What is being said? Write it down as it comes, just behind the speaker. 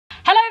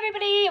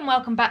everybody and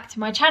welcome back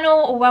to my channel,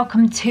 or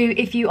welcome to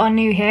if you are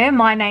new here.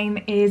 My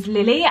name is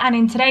Lily and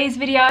in today's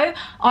video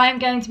I am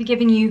going to be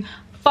giving you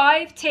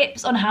 5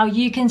 tips on how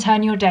you can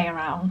turn your day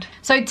around.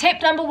 So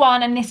tip number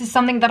 1, and this is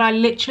something that I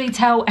literally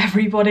tell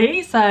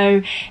everybody,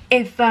 so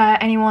if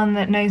anyone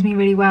that knows me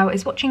really well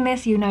is watching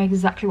this, you know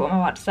exactly what I'm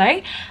about to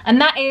say,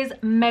 and that is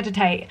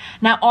meditate.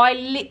 Now I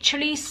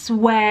literally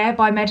swear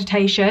by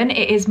meditation.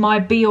 It is my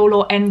be all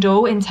or end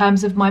all in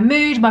terms of my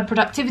mood, my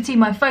productivity,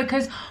 my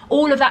focus,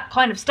 all of that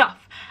kind of stuff.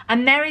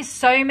 And there is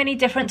so many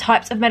different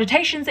types of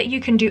meditations that you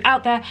can do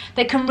out there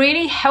that can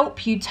really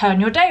help you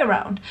turn your day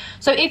around.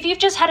 So if you've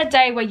just had a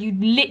day where you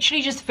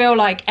literally just feel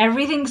like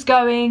everything's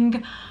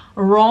going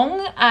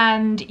wrong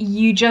and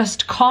you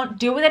just can't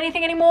deal with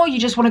anything anymore, you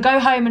just want to go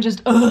home and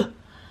just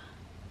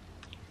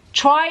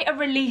try a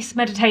release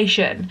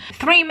meditation.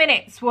 3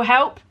 minutes will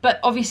help, but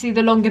obviously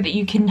the longer that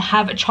you can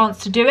have a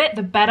chance to do it,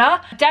 the better.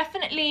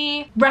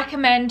 Definitely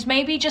recommend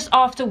maybe just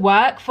after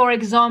work. For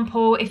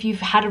example, if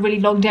you've had a really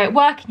long day at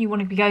work and you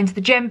want to be going to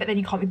the gym, but then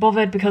you can't be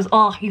bothered because,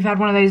 you've had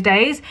one of those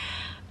days.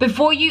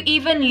 Before you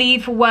even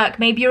leave for work,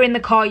 maybe you're in the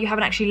car, you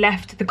haven't actually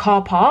left the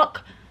car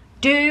park,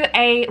 do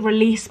a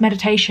release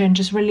meditation.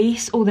 Just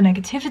release all the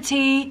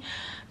negativity,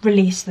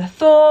 release the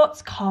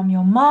thoughts, calm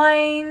your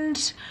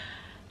mind,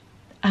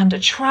 and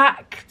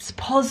attract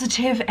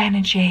positive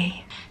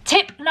energy.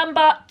 Tip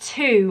number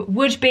 2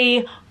 would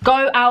be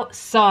go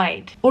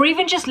outside, or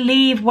even just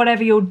leave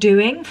whatever you're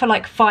doing for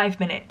like 5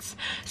 minutes.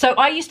 So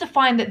I used to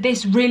find that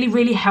this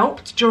really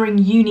helped during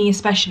uni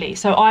especially.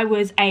 So I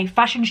was a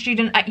fashion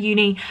student at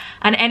uni,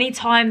 and any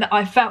time that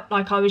I felt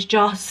like I was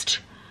just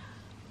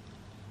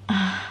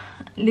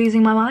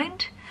losing my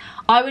mind,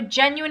 I would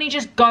genuinely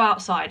just go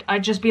outside.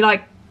 I'd just be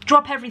like,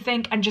 drop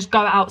everything and just go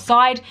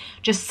outside,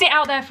 just sit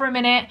out there for a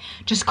minute,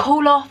 just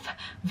cool off,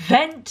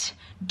 vent,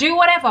 do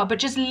whatever, but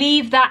just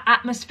leave that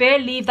atmosphere,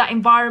 leave that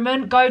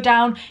environment, go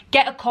down,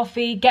 get a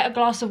coffee, get a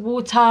glass of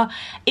water,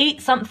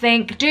 eat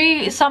something,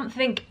 do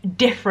something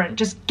different.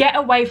 Just get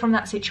away from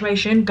that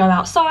situation, go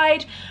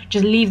outside,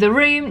 just leave the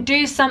room,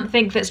 do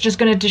something that's just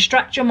going to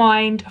distract your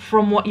mind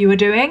from what you were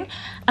doing,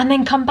 and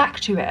then come back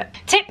to it.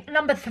 Tip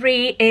number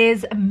 3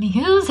 is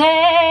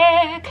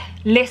music.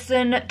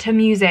 Listen to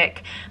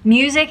music.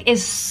 Music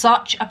is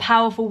such a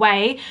powerful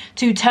way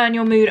to turn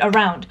your mood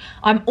around.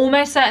 I'm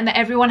almost certain that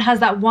everyone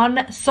has that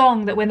one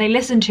song that when they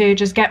listen to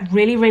just get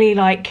really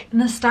like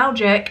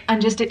nostalgic,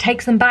 and just it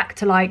takes them back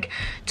to like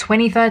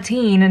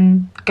 2013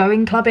 and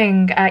going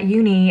clubbing at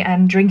uni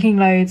and drinking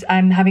loads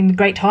and having a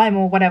great time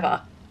or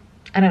whatever.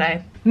 I don't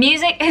know.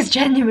 Music is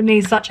genuinely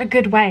such a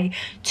good way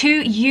to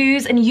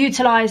use and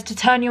utilize to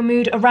turn your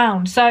mood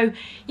around. So,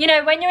 you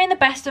know, when you're in the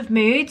best of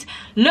moods,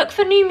 look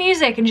for new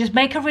music and just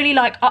make a really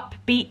like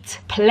upbeat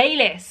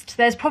playlist.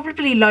 There's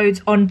probably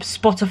loads on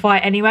Spotify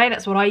anyway,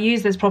 that's what I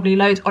use. There's probably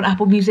loads on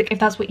Apple Music if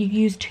that's what you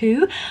use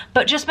too.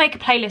 But just make a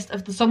playlist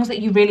of the songs that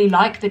you really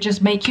like that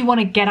just make you want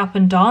to get up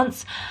and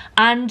dance,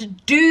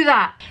 and do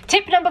that.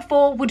 Tip number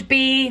 4 would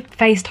be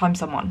FaceTime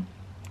someone.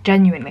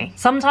 Genuinely.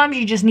 Sometimes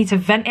you just need to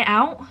vent it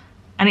out,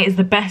 and it is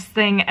the best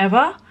thing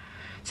ever.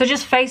 So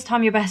just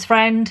FaceTime your best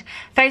friend,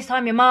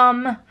 FaceTime your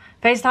mum,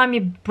 FaceTime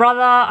your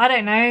brother, I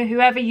don't know,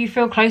 whoever you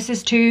feel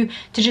closest to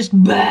just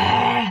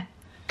FaceTime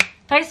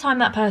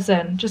that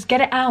person. Just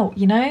get it out,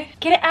 you know?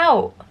 Get it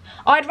out.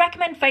 I'd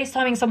recommend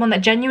FaceTiming someone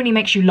that genuinely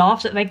makes you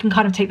laugh so that they can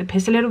kind of take the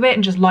piss a little bit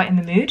and just lighten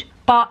the mood.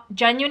 But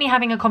genuinely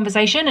having a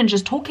conversation and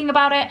just talking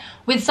about it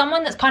with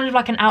someone that's kind of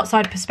like an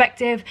outside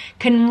perspective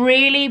can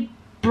really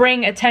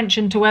bring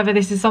attention to whether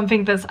this is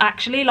something that's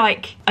actually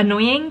like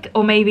annoying,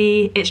 or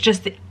maybe it's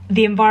just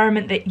the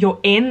environment that you're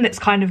in that's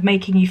kind of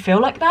making you feel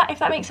like that, if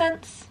that makes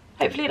sense.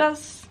 Hopefully it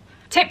does.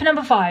 Tip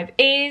number 5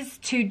 is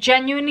to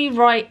genuinely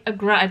write a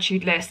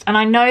gratitude list. And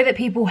I know that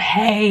people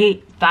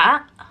hate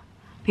that.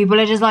 People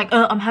are just like,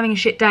 oh, I'm having a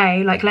shit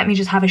day, like let me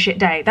just have a shit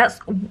day.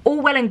 That's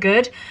all well and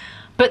good,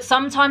 but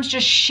sometimes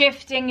just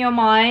shifting your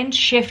mind,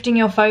 shifting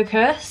your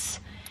focus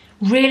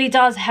really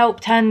does help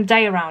turn the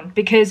day around.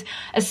 Because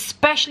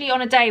especially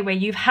on a day where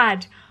you've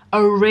had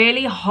a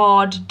really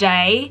hard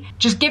day,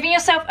 just giving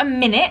yourself a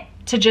minute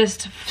to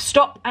just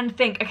stop and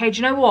think, okay, do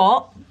you know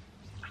what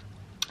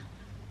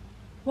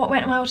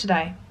went well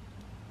today?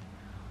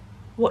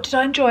 What did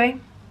I enjoy?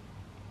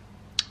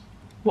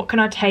 What can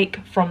I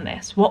take from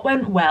this? What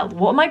went well?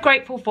 What am I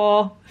grateful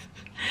for?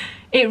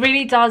 It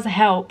really does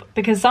help,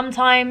 because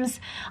sometimes,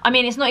 I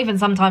mean, it's not even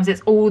sometimes,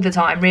 it's all the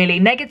time really.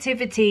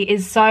 Negativity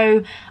is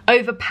so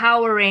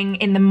overpowering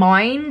in the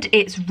mind.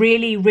 It's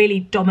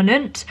really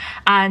dominant,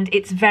 and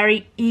it's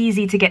very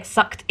easy to get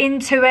sucked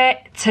into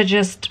it, to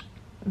just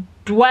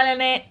dwell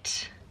in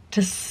it,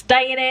 to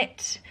stay in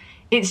it.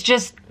 It's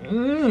just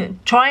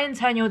try and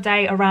turn your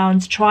day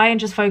around, try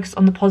and just focus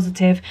on the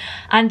positive,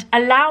 and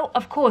allow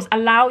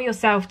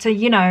yourself to,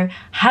 you know,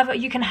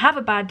 you can have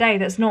a bad day.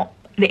 That's not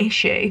the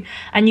issue,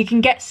 and you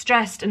can get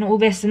stressed and all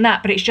this and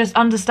that, but it's just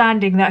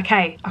understanding that,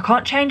 okay, I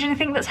can't change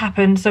anything that's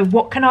happened, so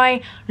what can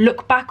I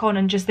look back on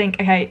and just think,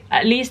 okay,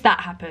 at least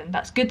that happened,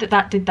 that's good that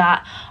that did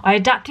that, I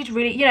adapted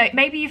really. You know,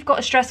 maybe you've got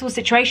a stressful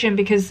situation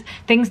because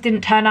things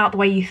didn't turn out the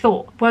way you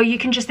thought. Well, you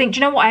can just think, do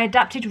you know what, I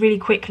adapted really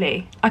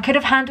quickly, I could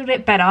have handled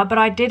it better, but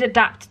I did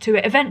adapt to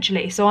it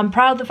eventually, so I'm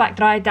proud of the fact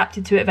that I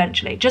adapted to it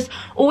eventually. Just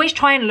always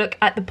try and look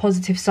at the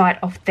positive side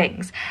of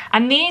things.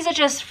 And these are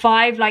just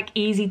 5 like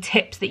easy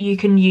tips that you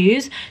can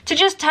use to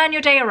just turn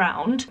your day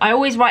around. I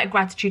always write a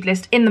gratitude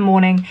list in the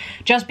morning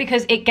just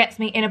because it gets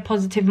me in a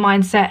positive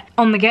mindset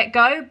on the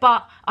get-go,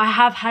 but I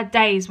have had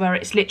days where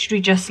it's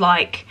literally just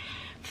like,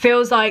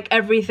 feels like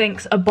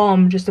everything's a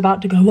bomb just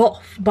about to go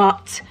off.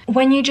 But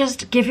when you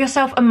just give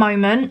yourself a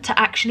moment to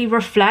actually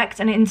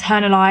reflect and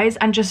internalize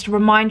and just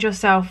remind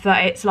yourself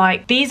that it's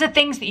like, these are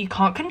things that you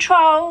can't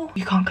control.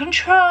 You can't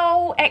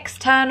control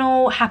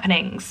external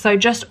happenings. So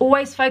just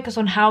always focus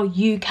on how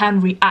you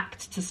can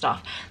react to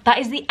stuff. That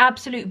is the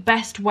absolute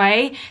best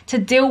way to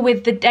deal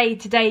with the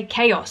day-to-day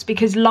chaos,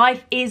 because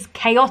life is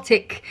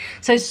chaotic.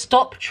 So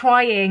stop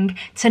trying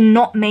to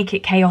not make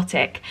it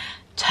chaotic.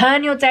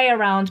 Turn your day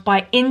around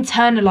by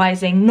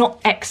internalizing,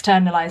 not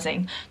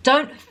externalizing.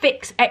 Don't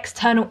fix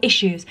external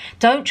issues.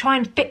 Don't try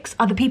and fix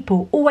other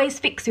people. Always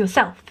fix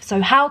yourself.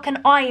 So how can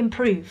I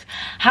improve?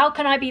 How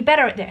can I be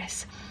better at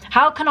this?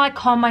 How can I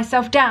calm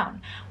myself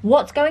down?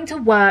 What's going to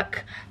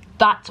work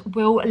that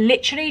will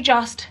literally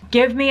just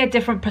give me a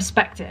different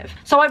perspective?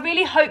 So I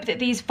really hope that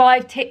these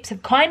 5 tips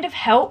have kind of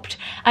helped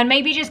and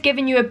maybe just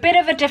given you a bit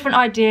of a different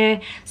idea.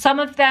 Some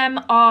of them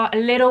are a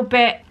little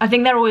bit, I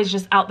think they're always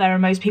just out there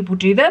and most people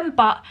do them,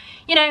 but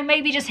you know,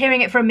 maybe just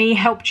hearing it from me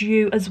helped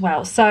you as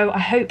well. So I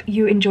hope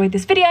you enjoyed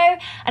this video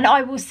and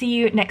I will see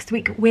you next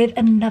week with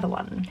another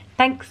one.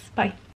 Thanks, bye.